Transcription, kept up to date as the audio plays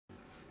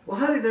Well,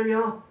 howdy there,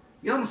 y'all.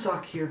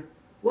 Yamasaki here.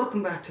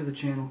 Welcome back to the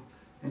channel.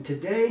 And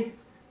today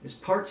is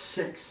part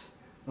 6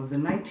 of the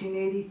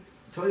 1980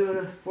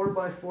 Toyota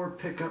 4x4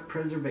 pickup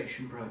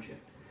preservation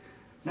project.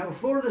 Now,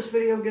 before this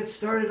video gets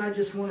started, I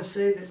just want to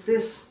say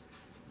that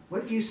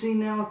what you see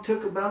now,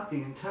 took about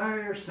the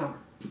entire summer.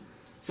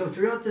 So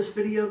throughout this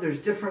video, there's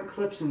different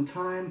clips in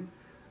time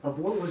of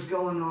what was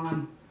going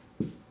on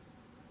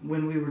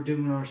when we were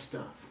doing our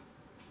stuff.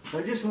 So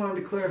I just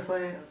wanted to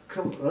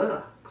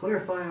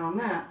clarify on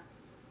that.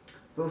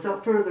 But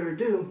without further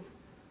ado,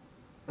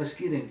 let's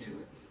get into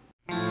it.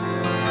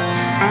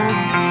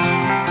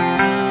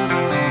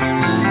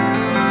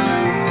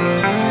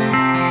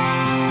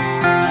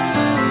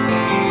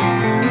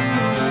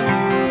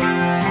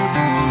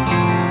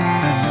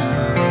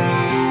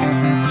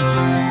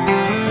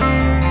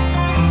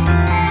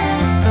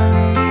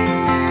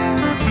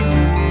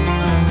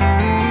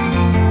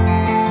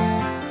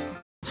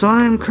 So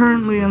I am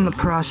currently in the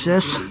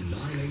process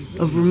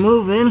of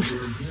removing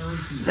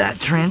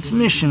that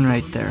transmission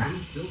right there.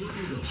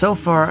 So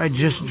far I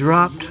just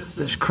dropped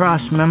this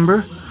cross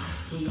member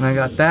and I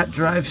got that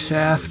drive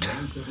shaft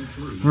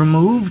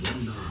removed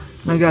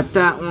and I got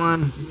that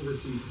one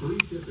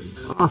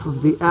off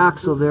of the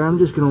axle there. I'm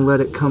just gonna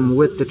let it come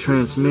with the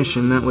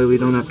transmission, that way we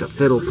don't have to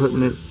fiddle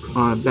putting it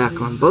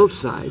back on both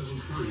sides,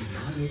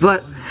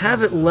 but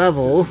have it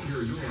level.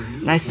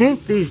 And I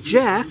think these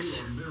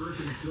jacks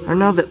are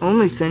now the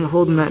only thing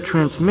holding that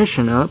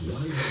transmission up.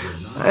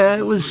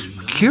 I was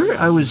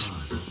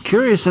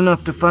curious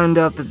enough to find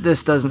out that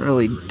this doesn't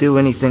really do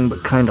anything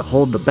but kind of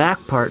hold the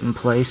back part in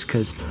place,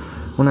 because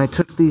when I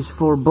took these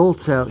 4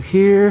 bolts out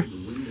here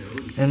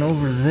and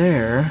over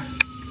there,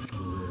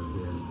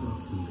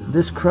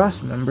 this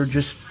cross member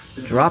just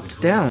dropped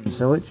down,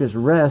 so it just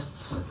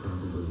rests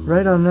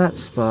right on that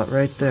spot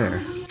right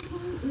there.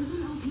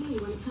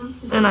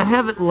 And I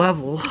have it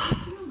level,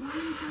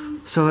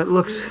 so it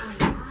looks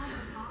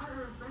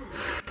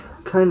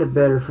kind of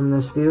better from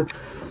this view.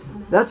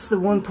 That's the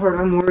one part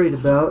I'm worried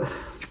about,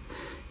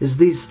 is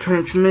these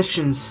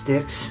transmission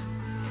sticks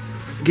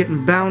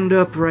getting bound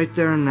up right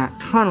there in that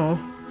tunnel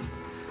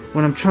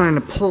when I'm trying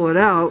to pull it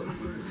out.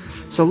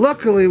 So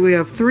luckily we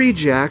have 3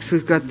 jacks.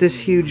 We've got this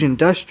huge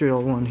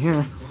industrial one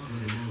here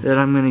that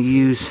I'm going to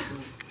use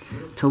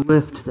to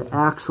lift the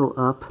axle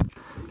up.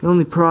 The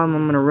only problem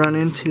I'm going to run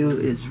into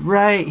is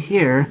right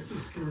here.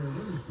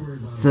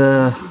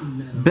 The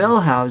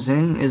bell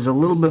housing is a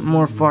little bit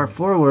more far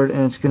forward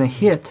and it's going to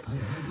hit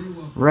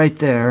right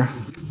there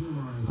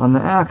on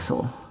the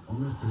axle.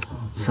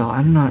 So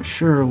I'm not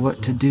sure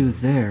what to do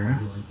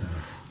there,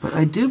 but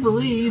I do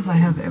believe I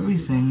have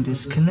everything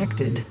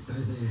disconnected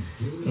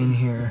in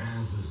here.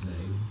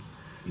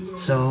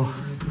 So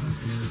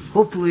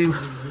hopefully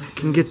I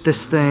can get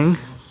this thing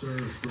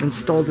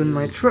installed in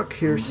my truck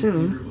here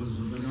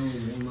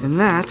soon, and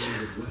that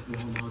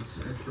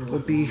will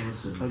be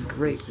a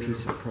great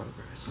piece of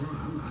progress.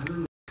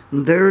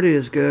 And there it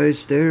is,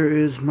 guys. There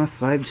is my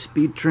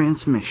 5-speed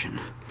transmission.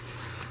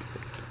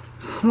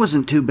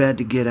 Wasn't too bad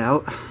to get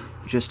out.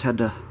 Just had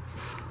to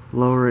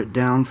lower it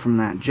down from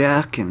that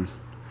jack and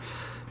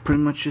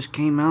pretty much just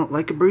came out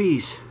like a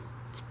breeze.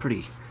 It's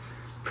pretty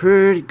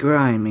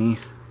grimy.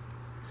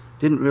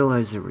 Didn't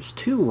realize there was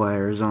 2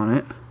 wires on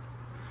it,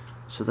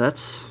 so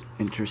that's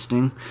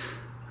interesting.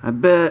 I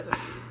bet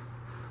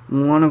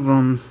one of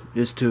them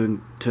is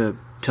to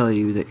tell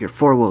you that your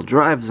 4-wheel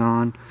drive's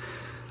on,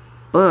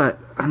 but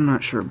I'm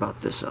not sure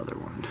about this other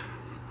one.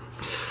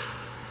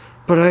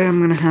 But I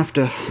am gonna have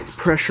to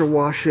pressure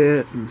wash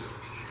it and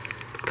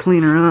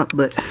clean her up,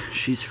 but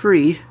she's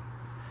free.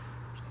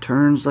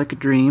 Turns like a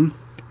dream.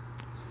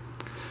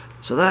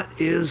 So that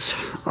is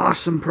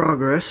awesome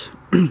progress.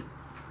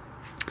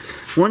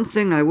 One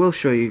thing I will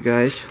show you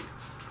guys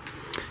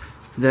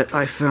that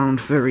I found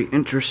very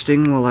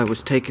interesting while I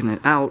was taking it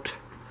out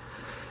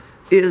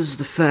is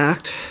the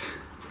fact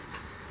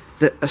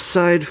that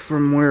aside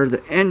from where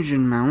the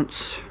engine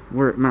mounts,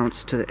 where it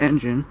mounts to the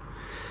engine,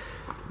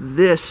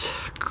 this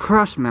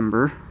cross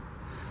member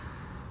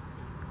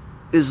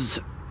is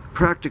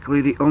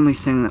practically the only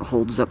thing that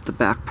holds up the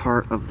back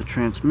part of the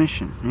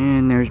transmission.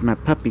 And there's my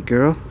puppy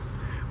girl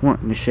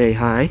wanting to say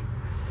hi.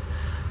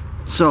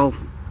 So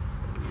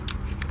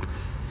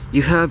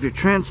you have your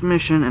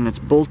transmission and it's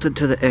bolted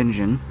to the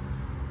engine,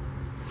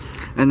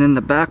 and then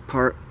the back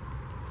part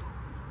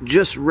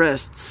just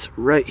rests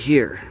right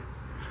here.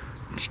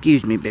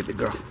 Excuse me, baby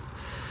girl.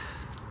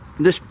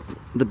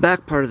 The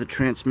back part of the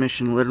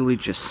transmission literally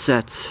just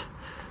sets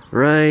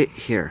right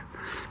here,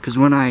 because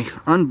when I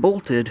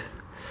unbolted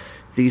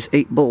these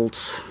 8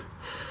 bolts,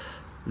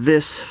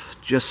 this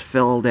just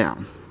fell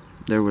down.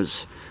 There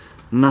was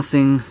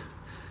nothing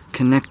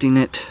connecting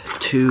it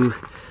to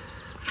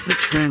the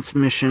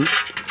transmission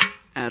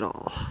at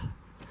all,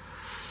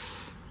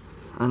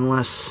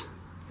 unless,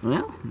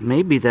 well,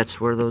 maybe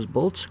that's where those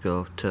bolts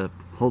go to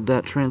hold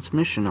that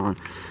transmission on.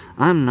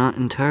 I'm not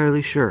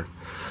entirely sure.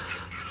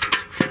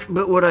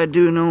 But what I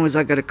do know is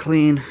I gotta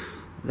clean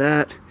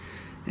that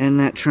and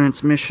that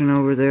transmission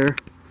over there,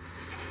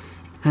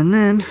 and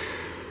then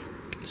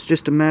it's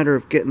just a matter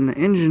of getting the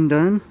engine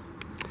done,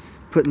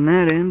 putting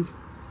that in,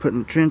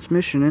 putting the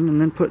transmission in,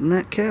 and then putting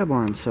that cab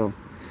on. So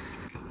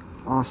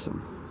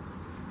awesome.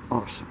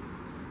 Awesome.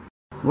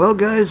 Well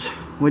guys,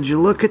 would you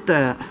look at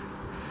that?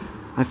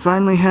 I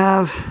finally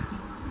have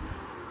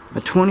a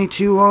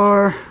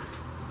 22R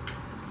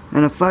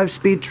and a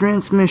 5-speed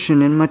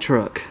transmission in my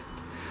truck.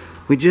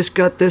 We just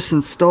got this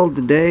installed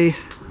today.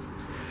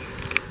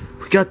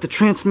 We got the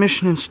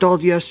transmission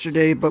installed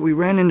yesterday, but we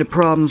ran into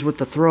problems with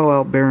the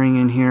throwout bearing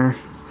in here.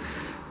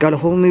 Got a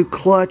whole new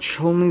clutch,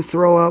 whole new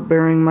throwout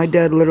bearing. My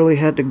dad literally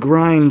had to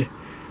grind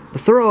the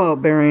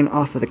throwout bearing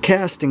off of the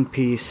casting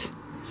piece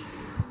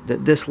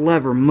that this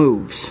lever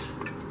moves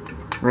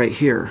right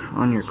here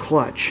on your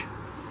clutch.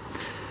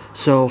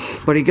 So,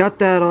 but he got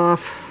that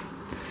off,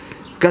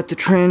 got the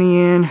tranny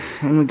in,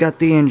 and we got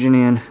the engine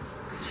in.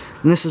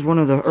 And this is one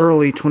of the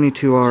early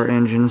 22R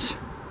engines.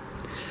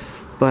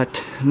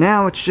 But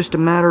now it's just a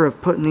matter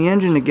of putting the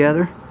engine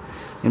together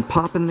and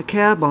popping the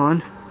cab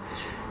on,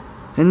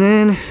 and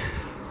then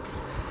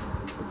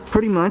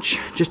pretty much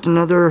just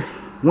another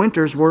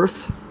winter's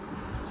worth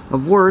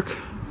of work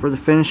for the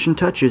finishing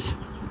touches.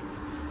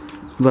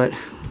 But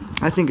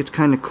I think it's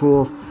kind of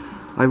cool.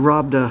 I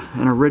robbed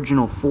an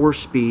original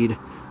 4-speed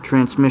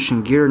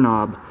transmission gear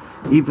knob,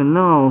 even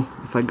though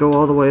if I go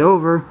all the way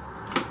over,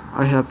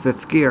 I have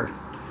 5th gear.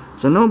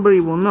 So nobody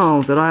will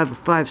know that I have a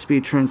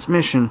 5-speed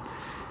transmission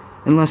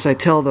unless I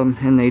tell them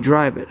and they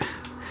drive it.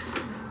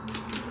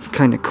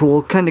 Kind of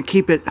cool. Kind of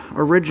keep it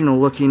original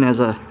looking as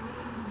an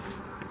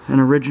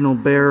original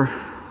bare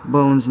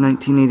bones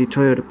 1980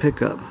 Toyota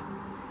pickup.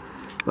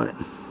 But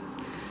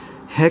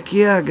heck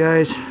yeah,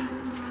 guys,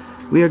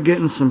 we are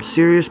getting some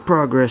serious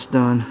progress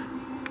done,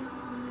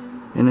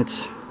 and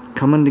it's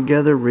coming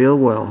together real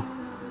well.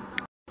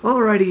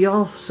 Alrighty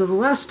y'all, so the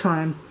last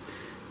time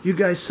you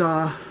guys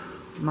saw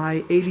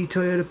my 80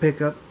 Toyota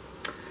pickup,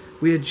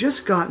 we had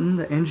just gotten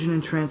the engine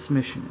and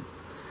transmission in.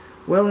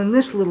 Well, in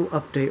this little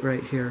update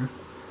right here,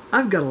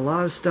 I've got a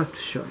lot of stuff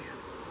to show you.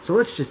 So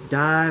let's just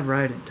dive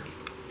right into it.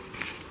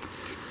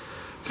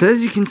 So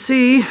as you can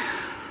see,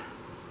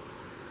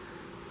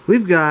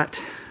 we've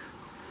got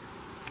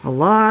a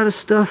lot of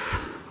stuff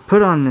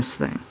put on this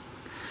thing.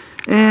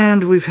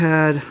 And we've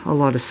had a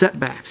lot of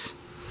setbacks.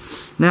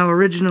 Now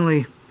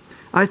originally,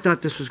 I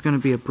thought this was going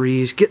to be a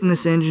breeze. Getting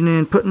this engine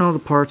in, putting all the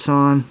parts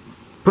on,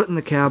 putting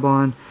the cab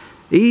on.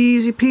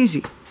 Easy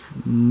peasy.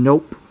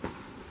 Nope.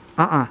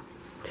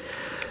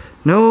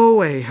 No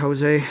way,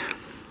 Jose.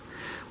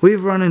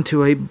 We've run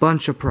into a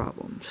bunch of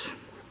problems.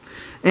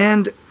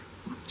 And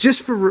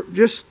just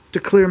to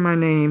clear my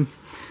name,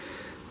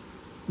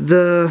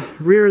 the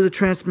rear of the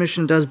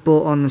transmission does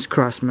bolt on this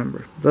cross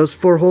member. Those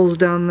 4 holes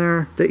down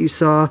there that you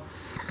saw,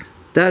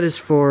 that is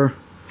for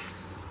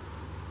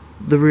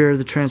the rear of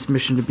the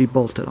transmission to be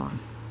bolted on.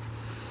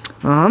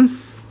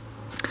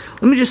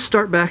 Let me just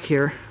start back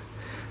here.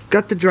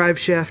 Got the drive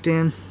shaft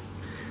in.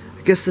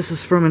 I guess this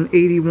is from an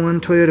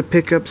 81 Toyota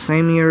pickup,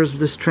 same year as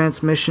this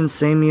transmission,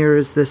 same year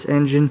as this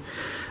engine.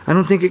 I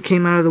don't think it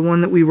came out of the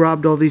one that we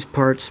robbed all these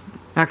parts.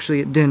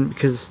 Actually it didn't,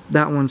 because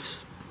that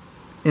one's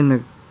in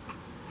the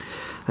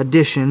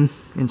addition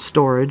in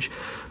storage.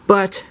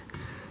 But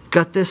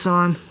got this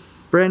on,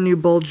 brand new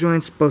ball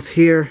joints both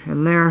here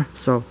and there,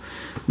 so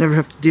never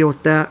have to deal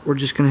with that. We're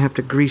just gonna have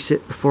to grease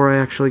it before I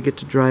actually get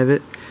to drive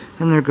it.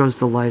 And there goes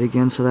the light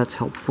again, so that's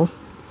helpful.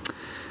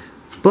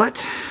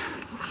 But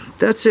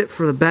that's it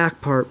for the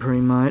back part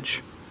pretty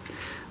much.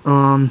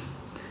 Got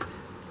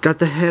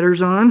the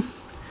headers on.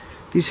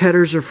 These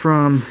headers are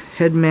from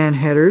Headman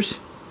Headers,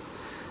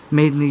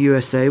 made in the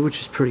USA, which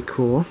is pretty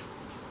cool.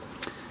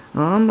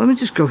 Let me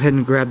just go ahead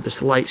and grab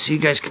this light so you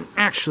guys can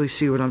actually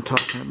see what I'm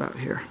talking about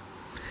here.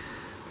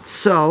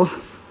 So,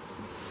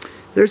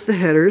 there's the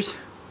headers.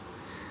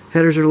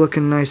 Headers are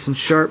looking nice and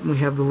sharp, and we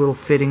have the little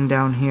fitting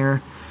down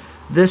here.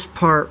 This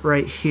part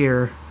right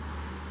here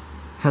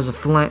has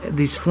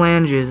these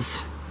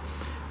flanges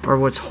are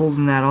what's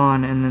holding that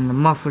on, and then the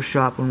muffler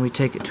shop, when we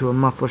take it to a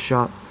muffler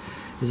shop,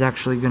 is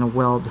actually going to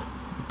weld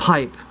the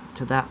pipe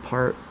to that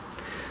part.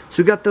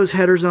 So we got those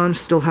headers on,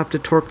 still have to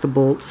torque the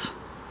bolts,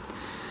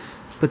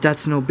 but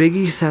that's no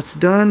biggie, that's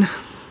done.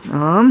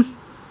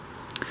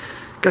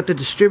 Got the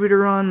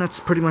distributor on, that's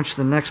pretty much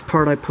the next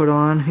part I put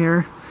on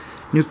here.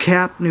 New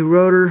cap, new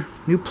rotor,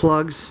 new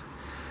plugs.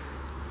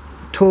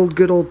 Told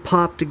good old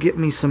Pop to get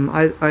me some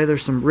either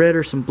some red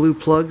or some blue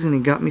plugs, and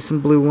he got me some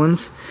blue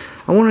ones.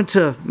 I wanted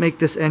to make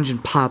this engine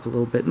pop a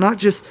little bit, not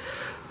just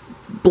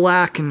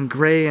black and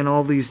gray and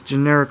all these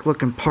generic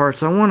looking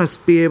parts. I want to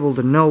be able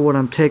to know what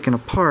I'm taking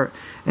apart,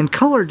 and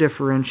color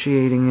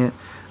differentiating it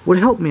would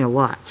help me a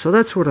lot. So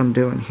that's what I'm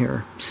doing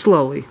here,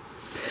 slowly.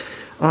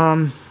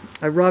 I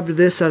robbed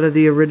this out of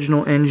the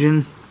original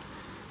engine,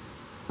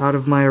 out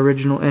of my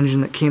original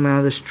engine that came out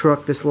of this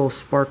truck, this little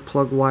spark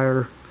plug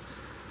wire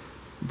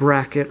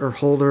bracket or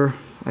holder.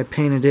 I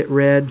painted it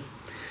red,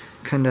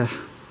 kind of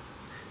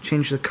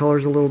changed the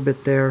colors a little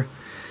bit there.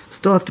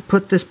 Still have to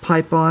put this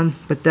pipe on,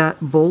 but that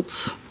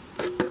bolts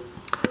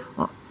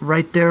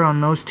right there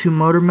on those 2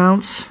 motor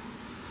mounts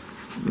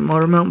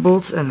motor mount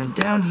bolts, and then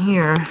down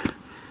here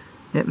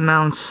it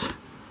mounts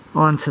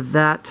onto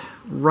that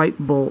right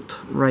bolt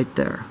right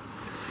there.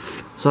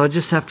 So I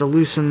just have to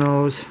loosen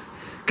those.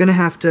 Gonna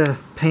have to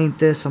paint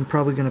this. I'm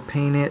probably gonna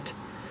paint it.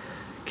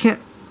 Can't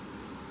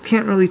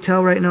really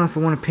tell right now if I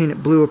want to paint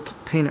it blue or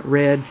paint it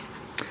red,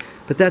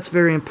 but that's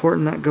very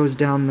important. That goes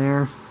down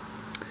there.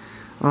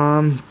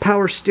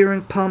 Power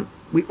steering pump.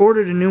 We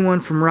ordered a new one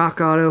from Rock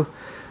Auto,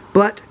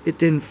 but it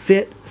didn't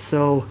fit,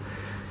 so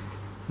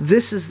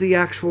this is the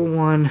actual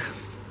one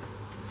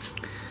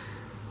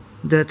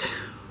that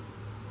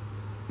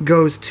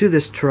goes to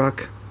this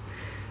truck,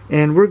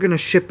 and we're going to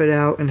ship it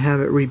out and have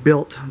it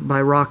rebuilt by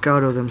Rock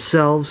Auto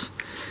themselves.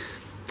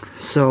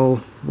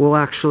 So we'll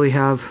actually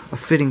have a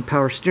fitting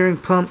power steering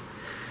pump,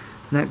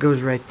 and that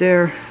goes right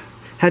there.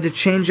 Had to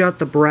change out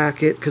the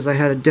bracket because I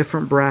had a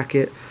different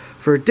bracket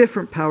for a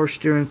different power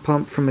steering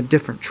pump from a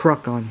different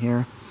truck on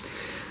here.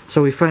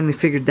 So we finally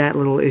figured that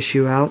little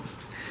issue out.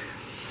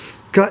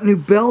 Got new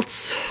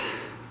belts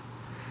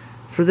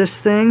for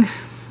this thing.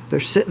 They're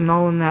sitting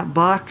all in that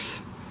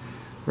box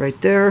right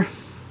there.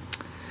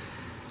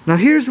 Now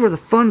here's where the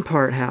fun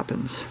part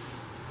happens.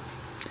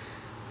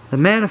 The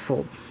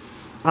manifold.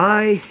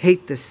 I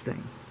hate this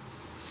thing,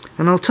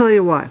 and I'll tell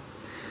you why.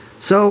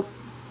 So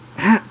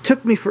it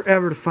took me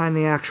forever to find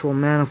the actual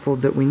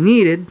manifold that we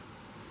needed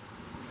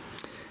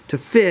to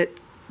fit,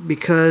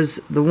 because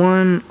the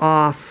one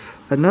off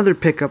another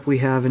pickup we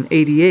have, an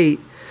 88,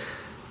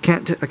 I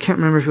can't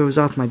remember if it was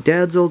off my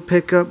dad's old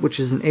pickup, which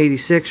is an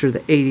 86, or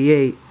the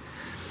 88,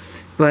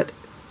 but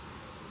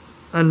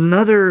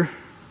another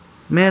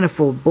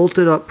manifold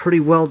bolted up pretty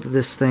well to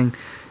this thing.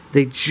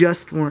 They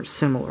just weren't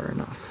similar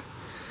enough.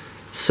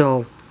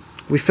 So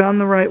we found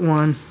the right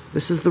one.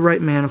 This is the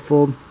right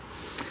manifold.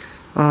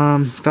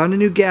 Found a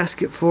new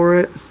gasket for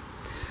it.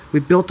 We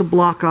built a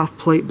block off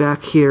plate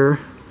back here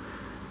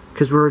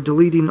because we were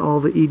deleting all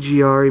the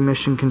EGR,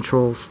 emission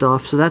control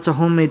stuff. So that's a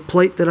homemade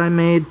plate that I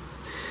made.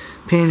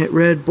 Painted it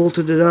red,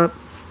 bolted it up.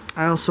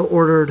 I also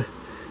ordered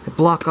a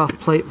block off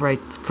plate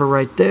for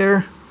right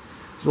there,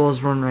 as well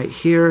as one right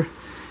here.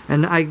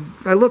 And I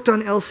looked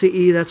on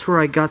LCE. That's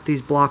where I got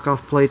these block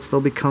off plates. They'll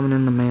be coming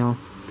in the mail.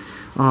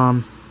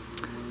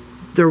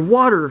 They're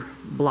water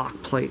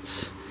block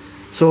plates.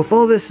 So if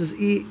all this is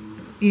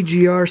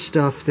EGR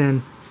stuff,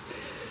 then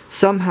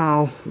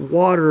somehow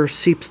water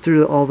seeps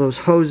through all those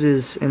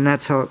hoses, and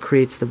that's how it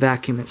creates the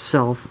vacuum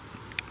itself.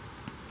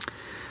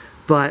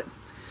 But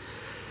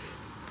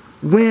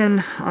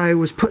when I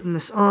was putting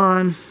this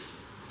on,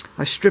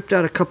 I stripped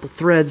out a couple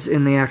threads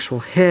in the actual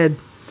head,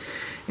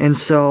 and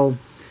so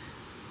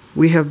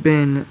we have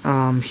been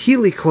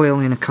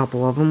helicoiling a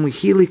couple of them. We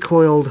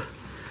helicoiled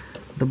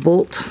the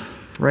bolt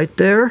right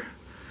there,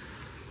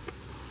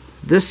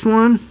 this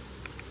one,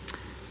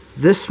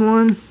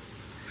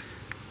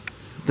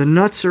 the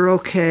nuts are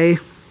okay,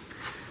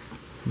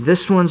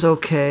 this one's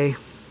okay,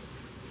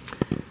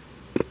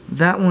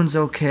 that one's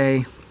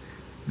okay,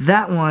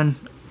 that one,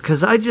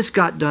 because I just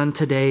got done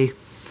today,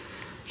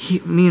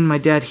 me and my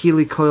dad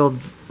helicoiled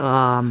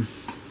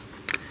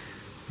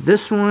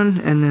this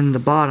one and then the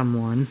bottom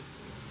one.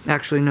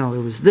 Actually no,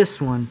 it was this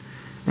one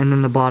and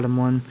then the bottom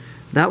one.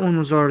 That one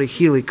was already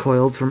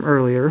helicoiled from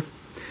earlier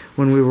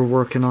when we were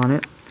working on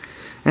it.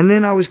 And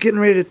then I was getting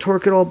ready to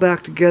torque it all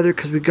back together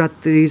because we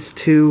got these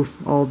two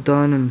all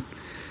done and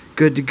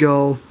good to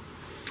go.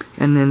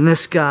 And then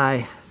this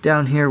guy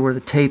down here where the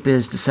tape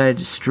is decided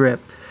to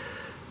strip.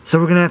 So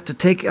we're gonna have to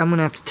take. I'm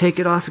gonna have to take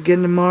it off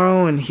again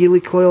tomorrow and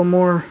helicoil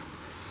more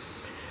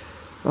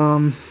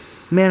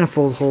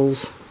manifold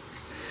holes.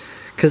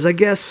 Because I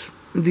guess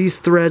these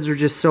threads are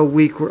just so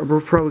weak.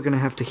 We're probably gonna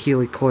have to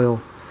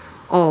helicoil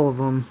all of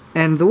them.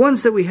 And the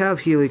ones that we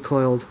have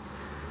helicoiled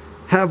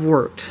have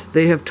worked.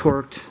 They have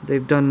torqued.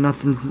 They've done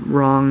nothing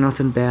wrong,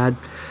 nothing bad.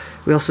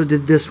 We also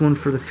did this one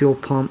for the fuel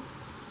pump,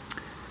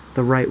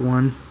 the right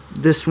one.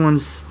 This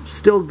one's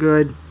still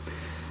good.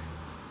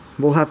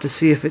 We'll have to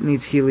see if it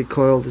needs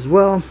helicoiled as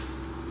well.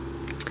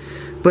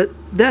 But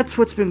that's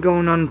what's been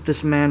going on with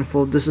this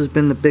manifold. This has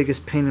been the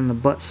biggest pain in the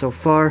butt so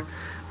far.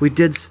 We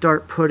did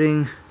start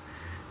putting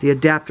the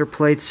adapter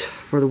plates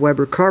for the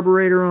Weber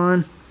carburetor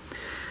on.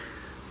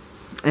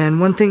 And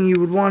one thing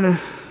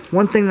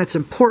that's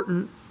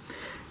important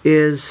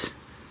is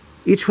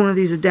each one of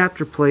these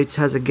adapter plates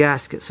has a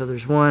gasket. So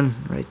there's one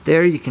right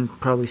there, you can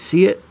probably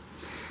see it.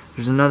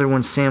 There's another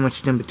one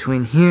sandwiched in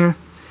between here. And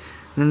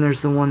then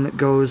there's the one that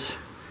goes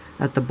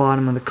at the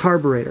bottom of the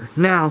carburetor.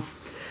 Now,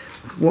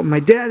 what my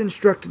dad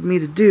instructed me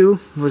to do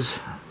was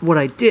what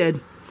I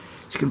did.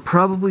 You can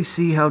probably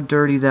see how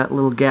dirty that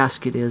little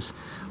gasket is.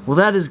 Well,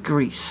 that is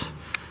grease.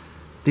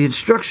 The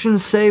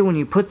instructions say when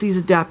you put these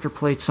adapter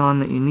plates on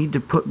that you need to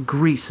put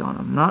grease on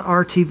them. Not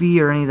RTV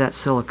or any of that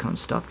silicone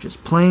stuff.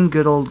 Just plain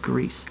good old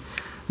grease.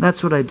 And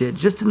that's what I did.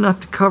 Just enough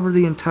to cover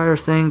the entire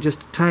thing.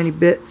 Just a tiny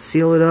bit.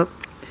 Seal it up.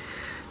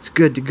 It's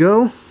good to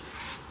go.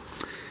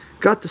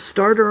 Got the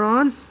starter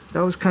on.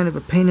 That was kind of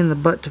a pain in the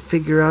butt to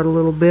figure out a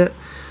little bit.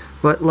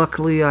 But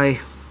luckily I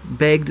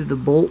bagged the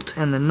bolt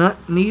and the nut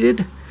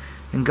needed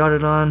and got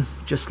it on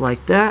just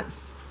like that.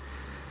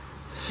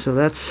 So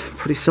that's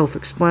pretty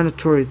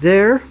self-explanatory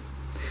there.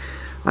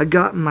 I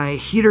got my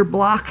heater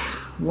block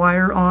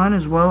wire on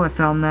as well. I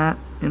found that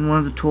in one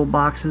of the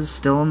toolboxes,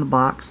 still in the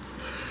box.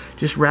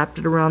 Just wrapped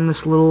it around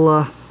this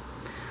little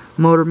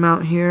motor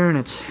mount here, and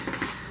it's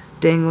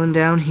dangling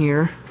down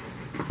here.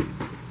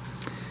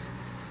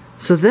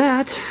 So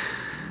that,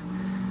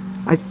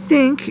 I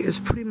think, is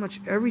pretty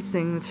much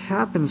everything that's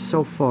happened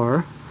so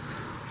far.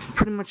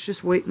 Pretty much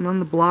just waiting on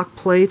the block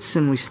plates,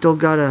 and we still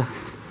gotta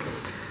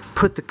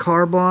put the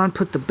carb on,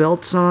 put the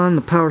belts on,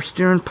 the power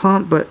steering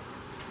pump, but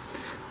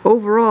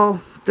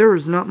overall, there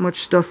is not much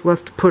stuff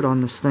left to put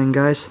on this thing,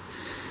 guys.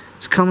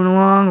 It's coming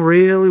along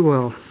really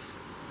well.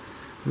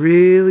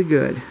 Really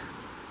good.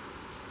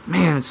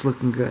 Man, it's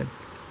looking good.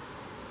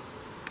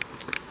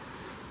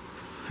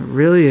 It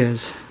really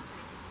is.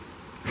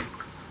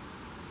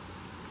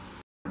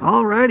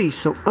 Alrighty,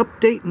 so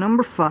update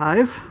number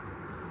 5.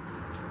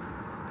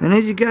 And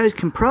as you guys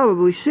can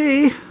probably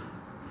see,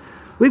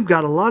 we've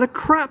got a lot of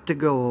crap to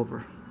go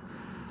over.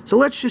 So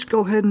let's just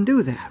go ahead and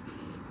do that.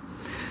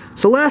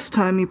 So last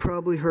time you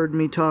probably heard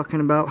me talking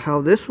about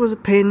how this was a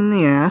pain in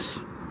the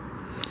ass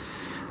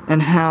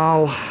and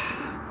how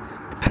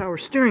the power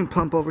steering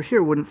pump over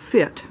here wouldn't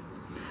fit.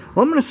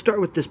 Well, I'm going to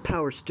start with this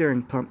power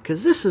steering pump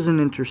because this is an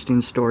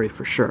interesting story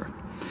for sure.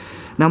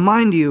 Now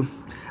mind you,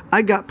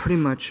 I got pretty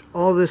much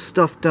all this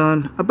stuff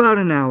done about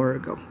an hour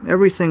ago.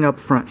 Everything up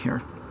front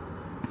here.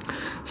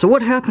 So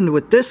what happened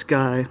with this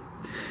guy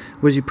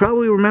was, you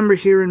probably remember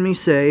hearing me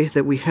say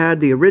that we had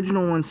the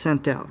original one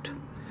sent out.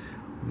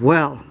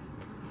 Well,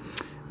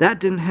 that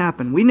didn't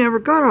happen. We never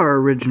got our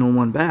original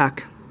one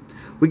back.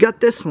 We got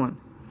this one.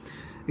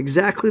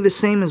 Exactly the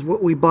same as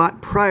what we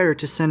bought prior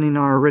to sending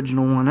our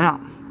original one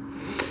out.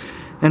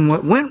 And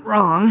what went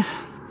wrong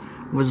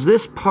was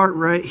this part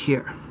right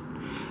here.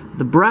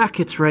 The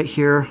brackets right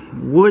here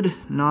would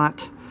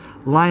not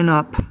line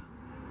up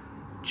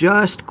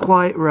just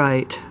quite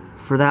right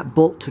for that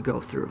bolt to go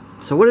through.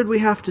 So what did we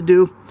have to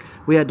do?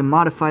 We had to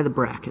modify the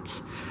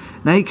brackets.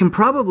 Now you can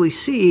probably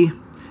see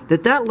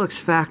that that looks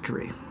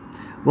factory.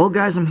 Well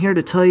guys, I'm here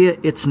to tell you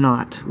it's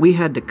not. We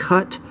had to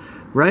cut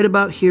right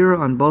about here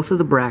on both of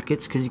the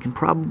brackets, because you can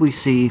probably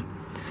see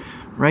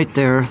right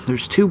there,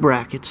 there's 2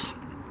 brackets.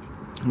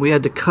 We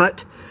had to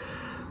cut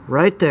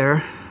right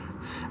there,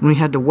 and we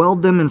had to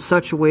weld them in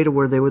such a way to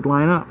where they would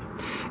line up.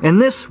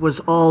 And this was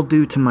all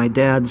due to my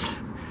dad's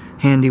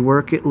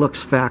handiwork. It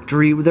looks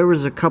factory. There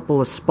was a couple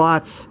of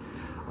spots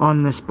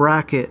on this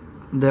bracket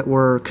that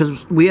were,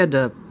 because we had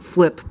to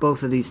flip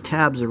both of these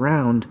tabs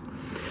around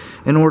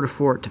in order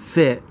for it to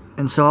fit.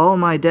 And so all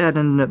my dad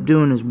ended up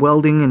doing is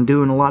welding and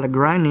doing a lot of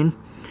grinding,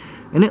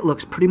 and it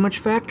looks pretty much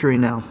factory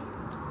now.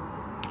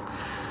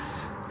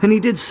 And he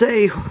did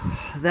say,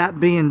 that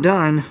being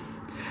done,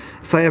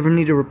 if I ever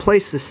need to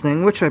replace this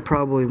thing, which I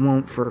probably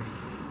won't for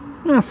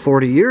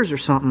 40 years or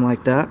something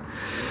like that,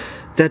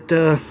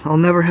 that I'll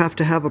never have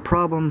to have a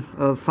problem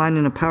of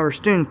finding a power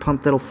steering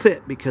pump that'll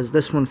fit, because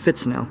this one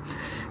fits now.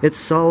 It's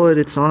solid,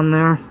 it's on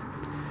there,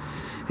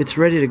 it's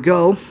ready to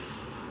go.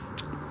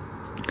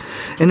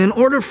 And in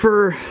order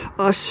for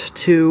us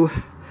to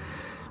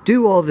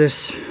do all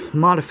this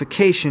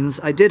modifications,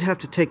 I did have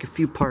to take a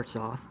few parts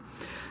off.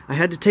 I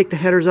had to take the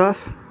headers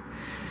off.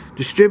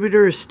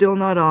 Distributor is still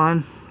not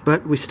on,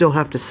 but we still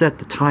have to set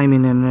the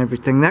timing and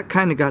everything. That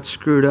kind of got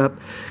screwed up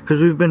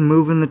because we've been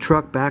moving the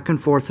truck back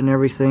and forth and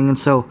everything, and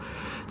so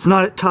it's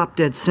not at top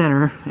dead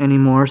center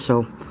anymore.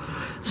 So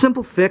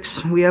simple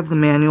fix, we have the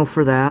manual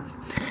for that.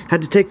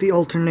 Had to take the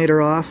alternator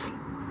off.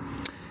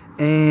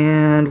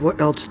 And what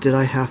else did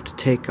I have to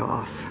take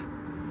off?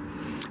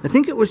 I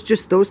think it was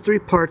just those 3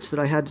 parts that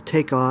I had to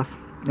take off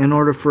in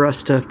order for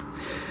us to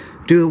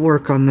do the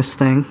work on this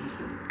thing.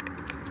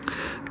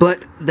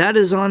 But that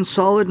is on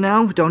solid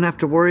now. Don't have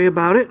to worry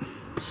about it.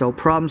 So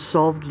problem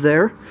solved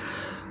there.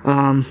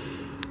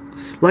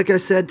 Like I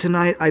said,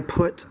 tonight I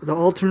put the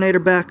alternator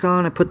back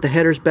on. I put the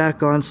headers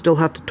back on. Still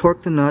have to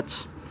torque the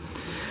nuts.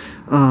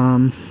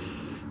 Got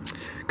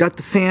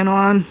the fan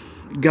on.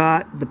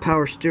 Got the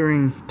power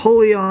steering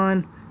pulley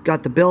on,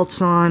 got the belts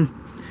on.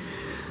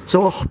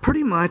 So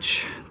pretty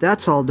much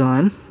that's all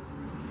done.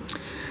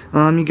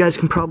 You guys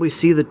can probably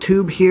see the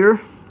tube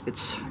here.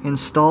 It's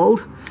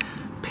installed,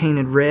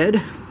 painted red.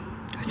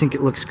 I think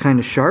it looks kind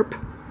of sharp.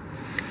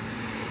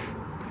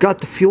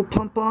 Got the fuel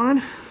pump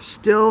on.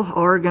 Still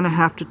are going to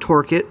have to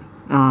torque it.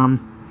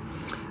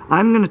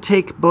 I'm going to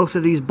take both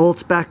of these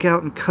bolts back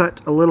out and cut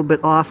a little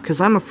bit off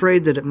because I'm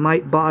afraid that it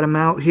might bottom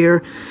out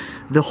here.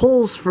 The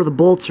holes for the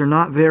bolts are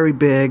not very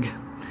big,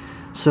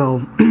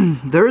 so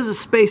there is a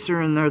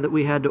spacer in there that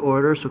we had to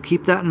order, so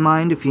keep that in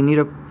mind. If you need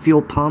a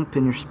fuel pump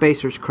and your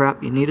spacer's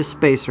crap, you need a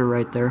spacer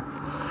right there.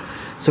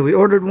 So we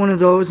ordered one of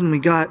those, and we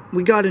got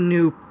a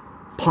new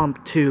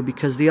pump too,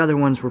 because the other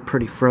ones were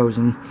pretty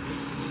frozen.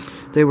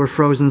 They were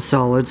frozen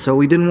solid, so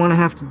we didn't want to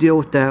have to deal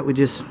with that. We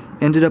just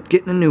ended up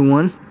getting a new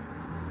one.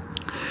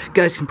 You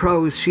guys can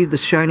probably see the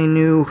shiny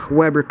new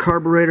Weber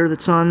carburetor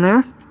that's on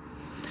there.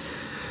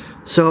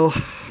 So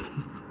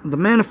the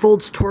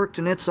manifold's torqued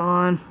and it's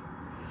on.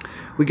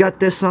 We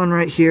got this on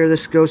right here.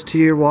 This goes to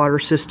your water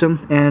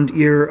system, and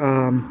your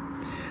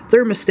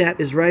thermostat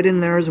is right in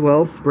there as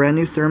well. Brand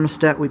new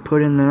thermostat we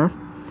put in there.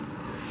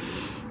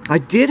 I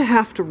did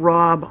have to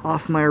rob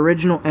off my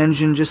original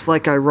engine, just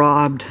like I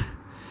robbed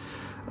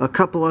a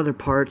couple other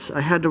parts.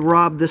 I had to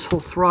rob this whole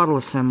throttle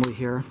assembly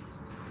here,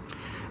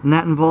 and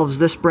that involves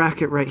this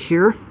bracket right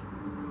here,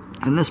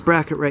 and this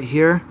bracket right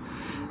here,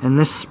 and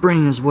this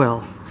spring as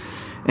well.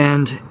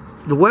 And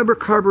the Weber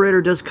carburetor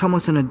does come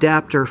with an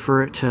adapter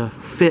for it to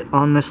fit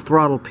on this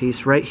throttle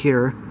piece right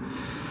here.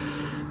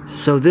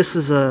 So this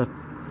is a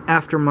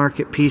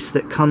aftermarket piece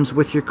that comes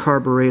with your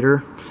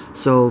carburetor,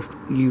 so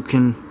you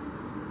can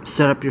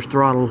set up your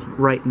throttle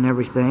right and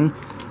everything.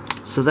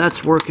 So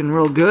that's working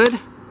real good.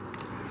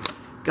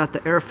 Got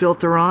the air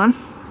filter on,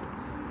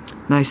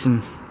 nice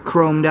and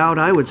chromed out,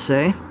 I would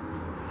say.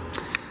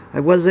 I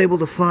was able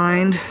to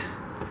find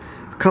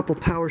a couple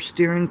power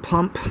steering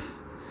pump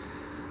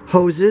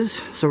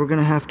hoses, so we're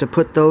gonna have to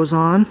put those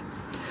on.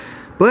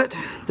 But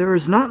there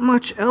is not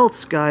much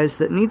else, guys,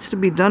 that needs to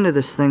be done to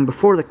this thing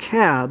before the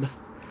cab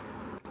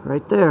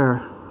right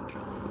there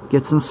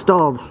gets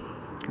installed.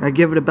 I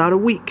give it about a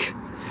week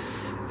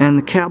and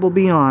the cab will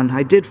be on.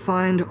 I did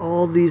find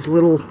all these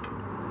little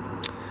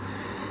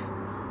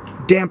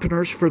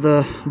dampeners for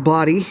the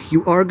body.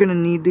 You are going to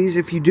need these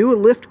if you do a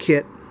lift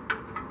kit.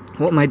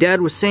 What my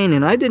dad was saying,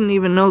 and I didn't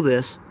even know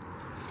this,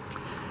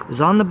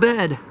 is on the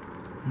bed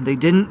they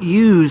didn't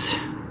use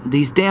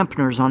these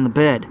dampeners on the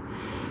bed.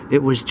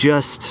 It was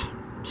just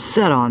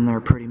set on there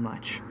pretty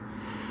much.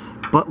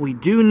 But we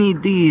do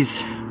need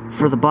these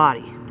for the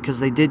body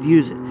because they did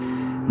use it.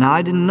 Now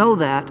I didn't know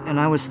that, and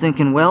I was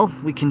thinking, well,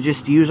 we can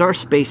just use our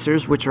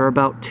spacers, which are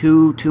about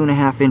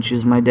 2.5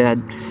 inches, my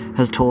dad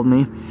has told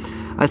me.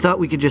 I thought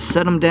we could just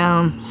set them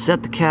down,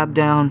 set the cab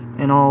down,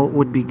 and all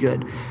would be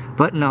good.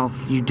 But no,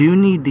 you do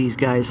need these,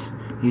 guys.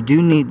 You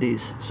do need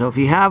these. So if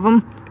you have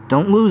them,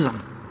 don't lose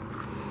them.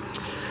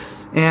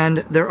 And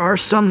there are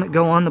some that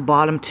go on the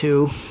bottom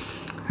too.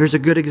 Here's a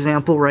good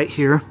example right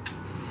here.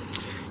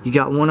 You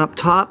got one up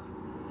top,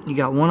 you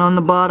got one on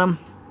the bottom,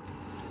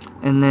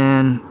 and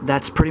then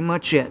that's pretty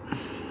much it.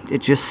 It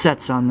just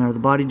sets on there. The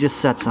body just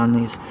sets on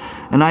these.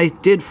 And I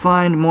did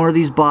find more of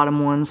these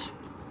bottom ones,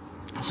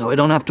 so I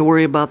don't have to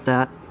worry about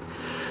that.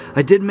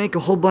 I did make a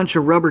whole bunch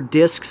of rubber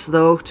discs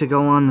though to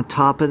go on the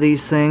top of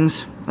these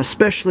things,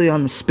 especially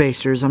on the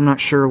spacers. I'm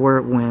not sure where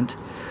it went.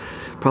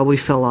 Probably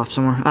fell off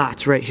somewhere. Ah,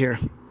 it's right here.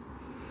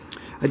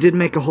 I did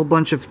make a whole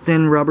bunch of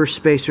thin rubber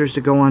spacers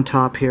to go on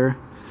top here,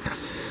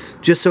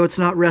 just so it's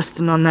not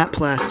resting on that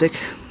plastic.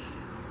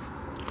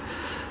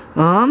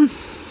 Found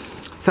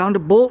a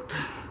bolt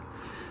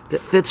that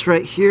fits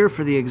right here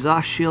for the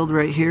exhaust shield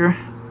right here,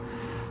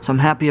 so I'm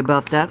happy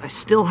about that. I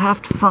still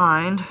have to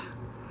find,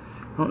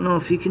 I don't know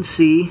if you can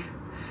see,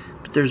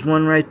 but there's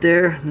one right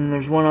there and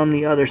there's one on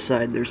the other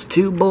side. There's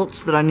two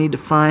bolts that I need to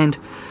find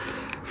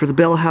for the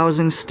bell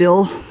housing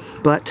still,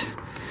 but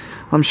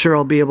I'm sure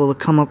I'll be able to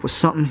come up with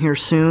something here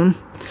soon.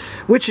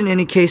 Which in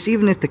any case,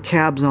 even if the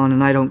cab's on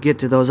and I don't get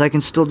to those, I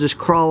can still just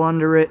crawl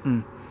under it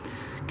and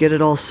get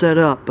it all set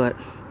up.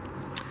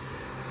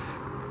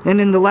 And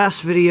in the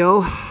last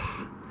video,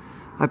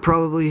 I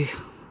probably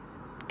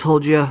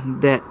told you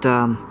that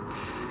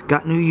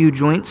got new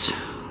U-joints,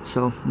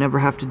 so never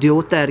have to deal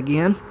with that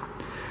again.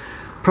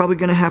 Probably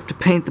gonna have to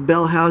paint the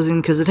bell housing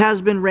because it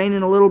has been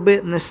raining a little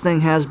bit and this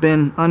thing has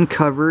been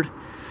uncovered.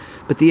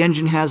 But the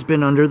engine has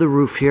been under the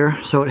roof here,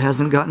 so it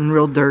hasn't gotten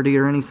real dirty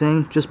or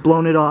anything. Just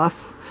blown it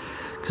off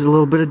because a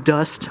little bit of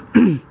dust.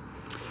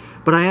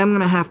 But I am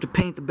going to have to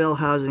paint the bell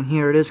housing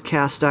here. It is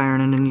cast iron,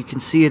 and you can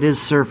see it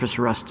is surface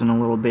rusting a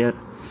little bit.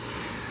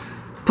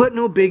 But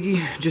no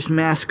biggie. Just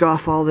mask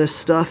off all this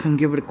stuff and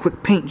give it a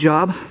quick paint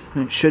job,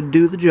 and it should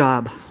do the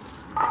job.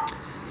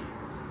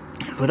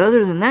 But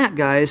other than that,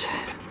 guys,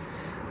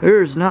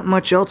 there's not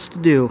much else to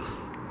do.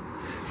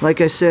 Like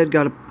I said,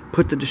 got to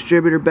put the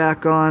distributor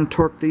back on,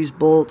 torque these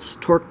bolts,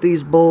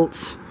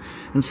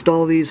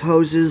 install these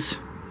hoses,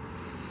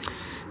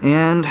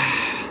 and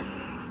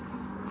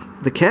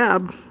the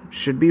cab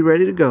should be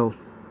ready to go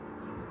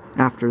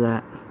after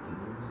that.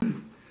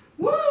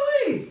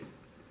 Woo-wee!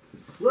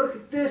 Look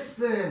at this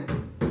thing.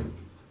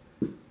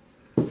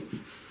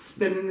 It's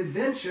been an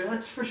adventure,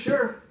 that's for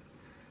sure.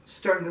 It's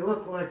starting to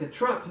look like a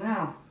truck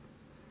now.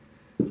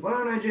 Why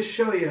don't I just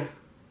show you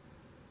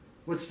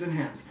what's been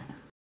happening?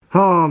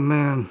 Oh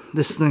man,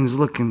 this thing's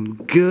looking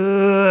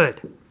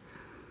good.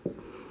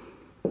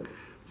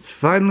 It's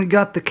finally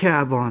got the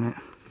cab on it.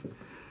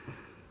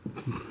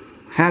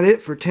 Had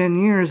it for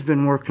 10 years,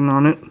 been working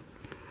on it.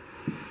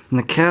 And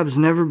the cab's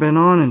never been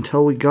on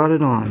until we got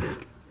it on.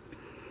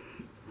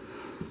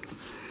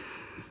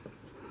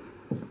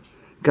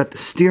 Got the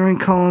steering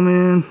column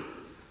in.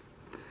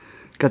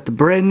 Got the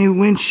brand new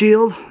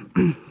windshield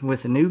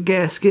with a new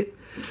gasket.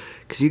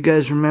 Because you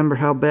guys remember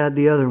how bad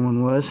the other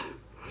one was.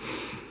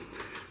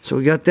 So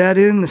we got that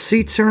in, the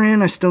seats are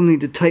in. I still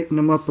need to tighten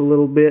them up a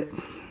little bit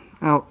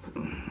out,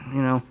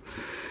 you know,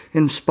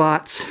 in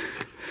spots.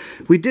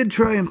 We did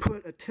try and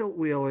put a tilt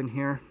wheel in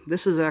here.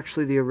 This is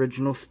actually the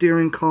original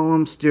steering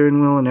column,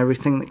 steering wheel, and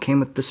everything that came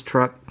with this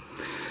truck.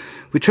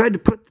 We tried to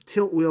put the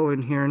tilt wheel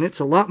in here, and it's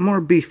a lot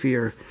more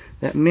beefier.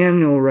 That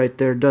manual right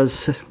there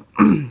does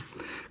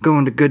go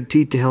into good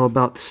detail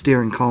about the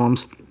steering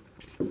columns.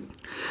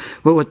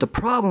 But what the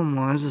problem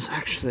was is,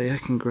 actually, I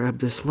can grab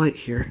this light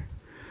here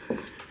and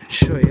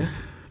show you.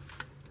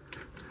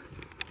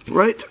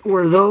 Right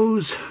where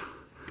those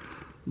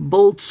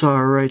bolts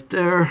are, right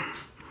there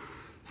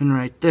and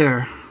right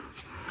there,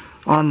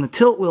 on the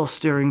tilt wheel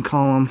steering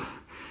column,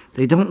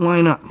 they don't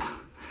line up.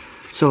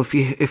 So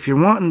if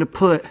you're wanting to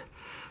put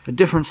a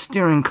different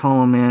steering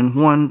column in,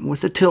 one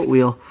with a tilt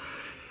wheel,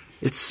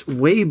 it's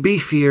way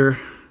beefier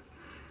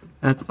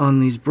on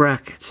these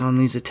brackets, on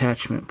these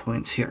attachment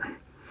points here.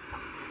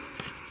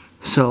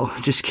 So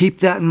just keep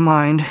that in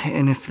mind,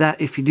 and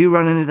if you do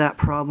run into that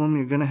problem,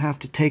 you're going to have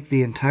to take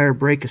the entire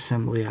brake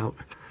assembly out,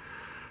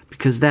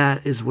 because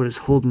that is what is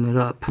holding it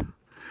up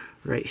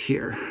right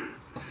here.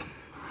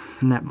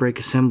 And that brake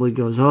assembly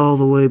goes all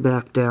the way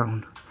back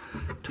down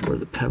to where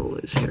the pedal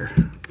is here.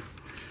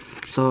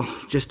 So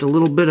just a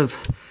little bit of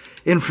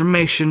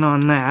information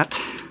on that.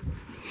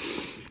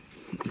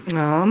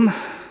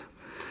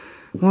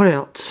 What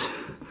else?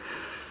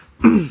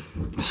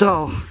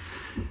 So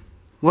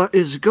what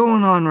is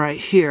going on right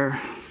here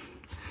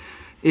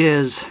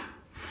is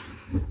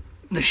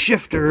the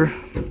shifter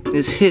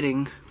is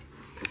hitting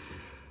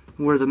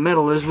where the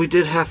metal is. We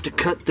did have to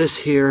cut this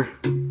here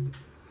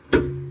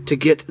to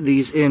get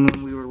these in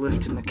when we were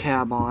lifting the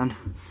cab on.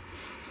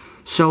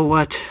 So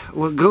what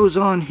goes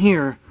on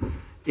here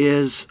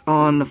is,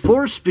 on the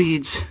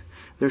 4-speeds,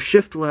 their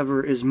shift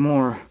lever is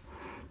more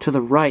to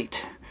the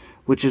right,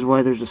 which is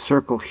why there's a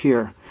circle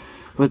here.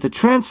 But the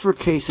transfer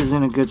case is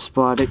in a good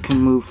spot. It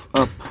can move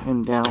up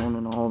and down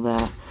and all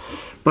that.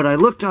 But I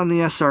looked on the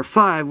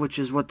SR5, which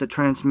is what the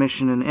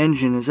transmission and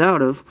engine is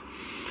out of,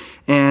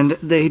 and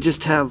they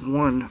just have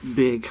one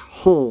big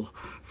hole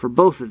for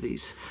both of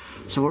these.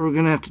 So what we're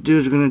going to have to do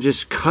is we're going to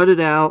just cut it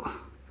out,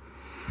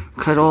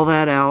 cut all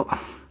that out.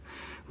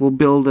 We'll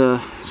build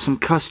some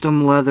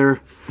custom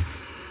leather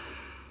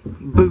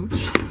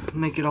boots,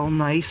 make it all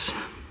nice.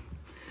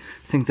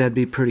 I think that'd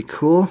be pretty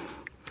cool.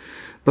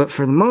 But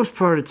for the most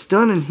part, it's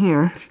done in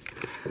here.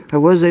 I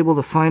was able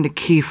to find a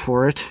key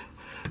for it,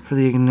 for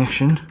the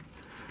ignition.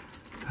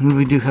 And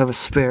we do have a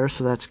spare,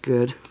 so that's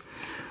good.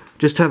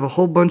 Just have a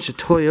whole bunch of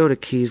Toyota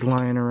keys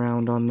lying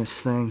around on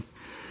this thing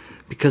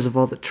because of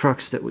all the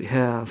trucks that we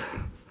have.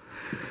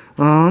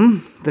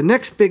 The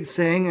next big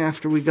thing,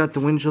 after we got the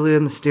windshield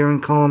in, the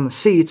steering column, the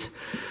seats,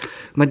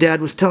 my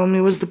dad was telling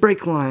me was the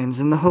brake lines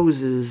and the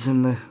hoses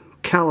and the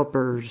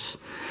calipers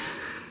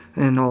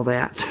and all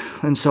that.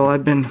 And so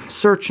I've been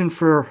searching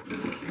for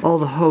all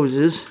the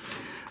hoses.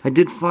 I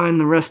did find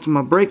the rest of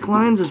my brake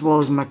lines as well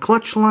as my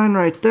clutch line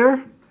right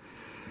there.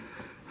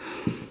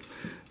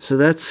 So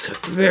that's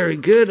very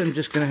good. I'm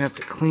just going to have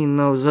to clean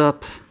those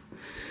up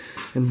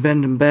and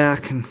bend them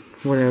back and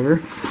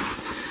whatever.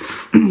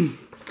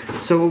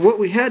 So what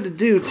we had to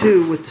do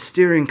too with the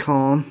steering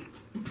column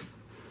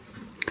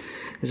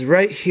is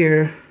right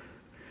here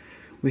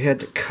we had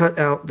to cut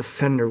out the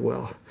fender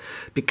well.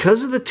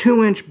 Because of the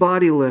 2-inch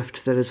body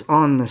lift that is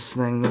on this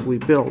thing that we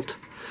built,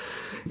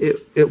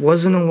 it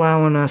wasn't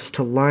allowing us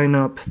to line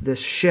up this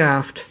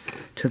shaft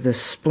to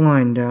this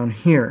spline down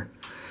here.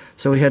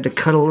 So we had to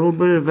cut a little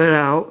bit of it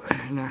out,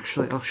 and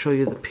actually I'll show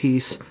you the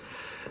piece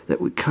that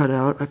we cut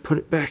out. I put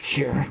it back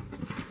here.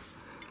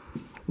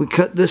 We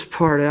cut this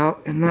part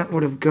out, and that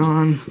would have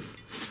gone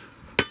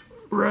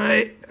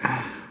right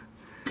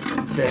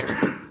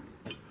there.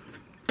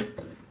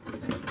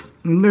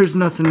 And there's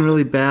nothing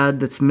really bad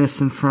that's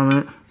missing from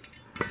it.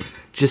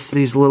 Just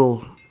these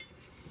little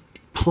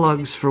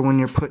plugs for when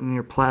you're putting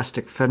your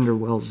plastic fender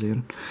wells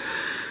in.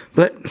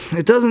 But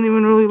it doesn't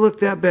even really look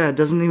that bad. It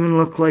doesn't even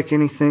look like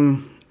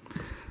anything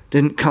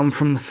didn't come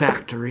from the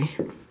factory.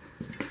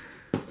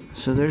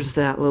 So there's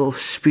that little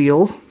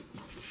spiel.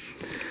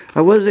 I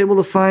was able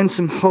to find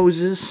some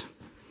hoses.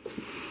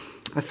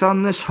 I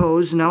found this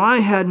hose. Now I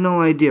had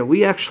no idea.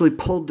 We actually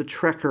pulled the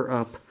Trekker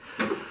up,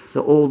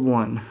 the old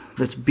one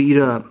that's beat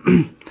up.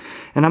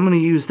 And I'm going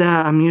to use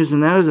that. I'm using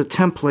that as a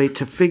template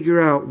to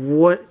figure out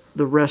what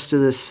the rest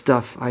of this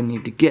stuff I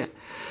need to get.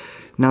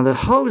 Now the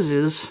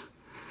hoses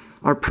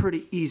are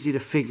pretty easy to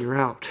figure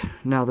out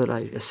now that I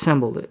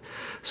assembled it.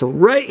 So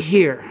right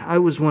here, I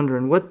was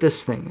wondering what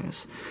this thing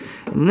is.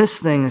 And this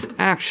thing is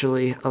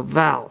actually a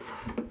valve.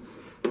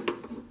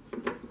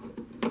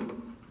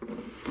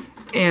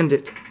 And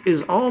it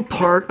is all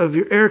part of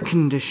your air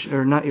conditioning,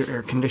 or not your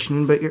air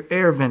conditioning, but your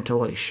air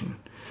ventilation,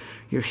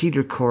 your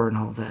heater core and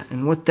all that.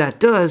 And what that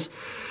does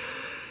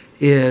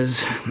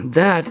is,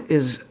 that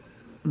is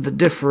the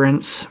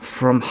difference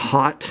from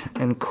hot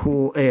and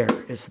cool air,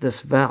 is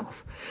this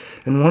valve.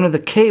 And one of the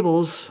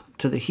cables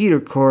to the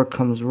heater core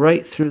comes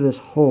right through this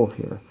hole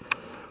here,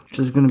 which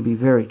is going to be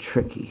very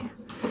tricky.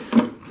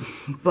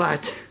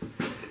 But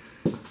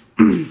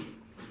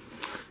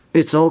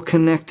it's all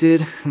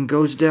connected and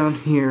goes down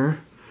here.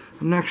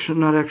 I'm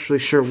not actually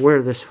sure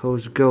where this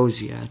hose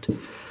goes yet,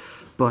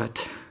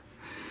 but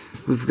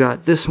we've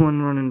got this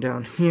one running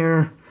down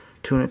here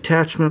to an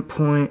attachment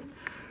point,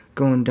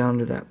 going down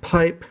to that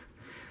pipe,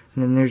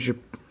 and then there's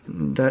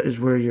that is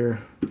where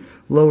your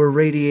lower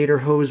radiator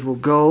hose will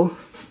go.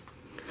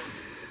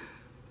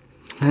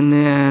 And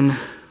then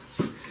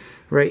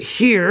right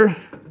here,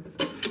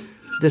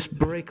 this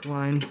brake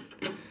line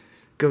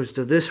goes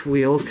to this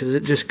wheel because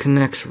it just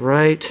connects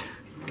right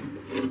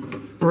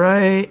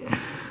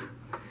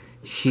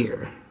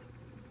here.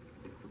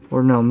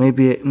 Or no,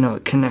 maybe it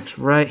connects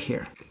right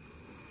here.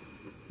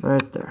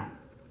 Right there.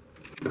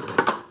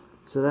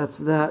 So that's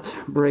that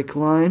brake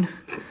line.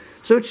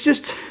 So it's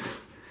just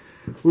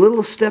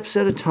little steps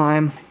at a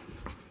time.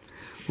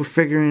 We're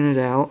figuring it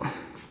out.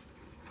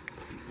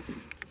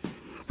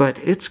 But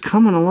it's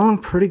coming along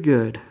pretty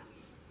good.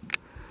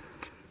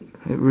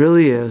 It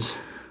really is.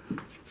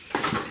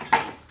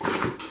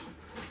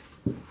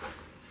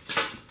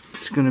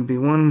 It's going to be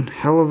one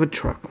hell of a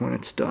truck when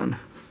it's done.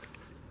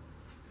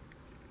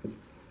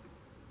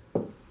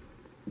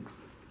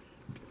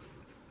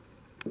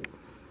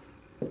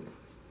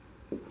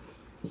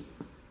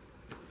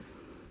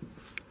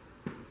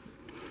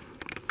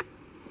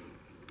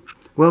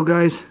 Well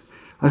guys,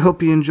 I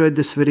hope you enjoyed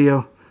this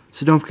video,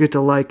 so don't forget to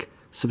like,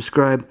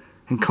 subscribe,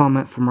 and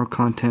comment for more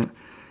content,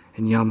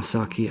 and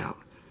Yamasaki out.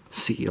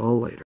 See y'all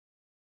later.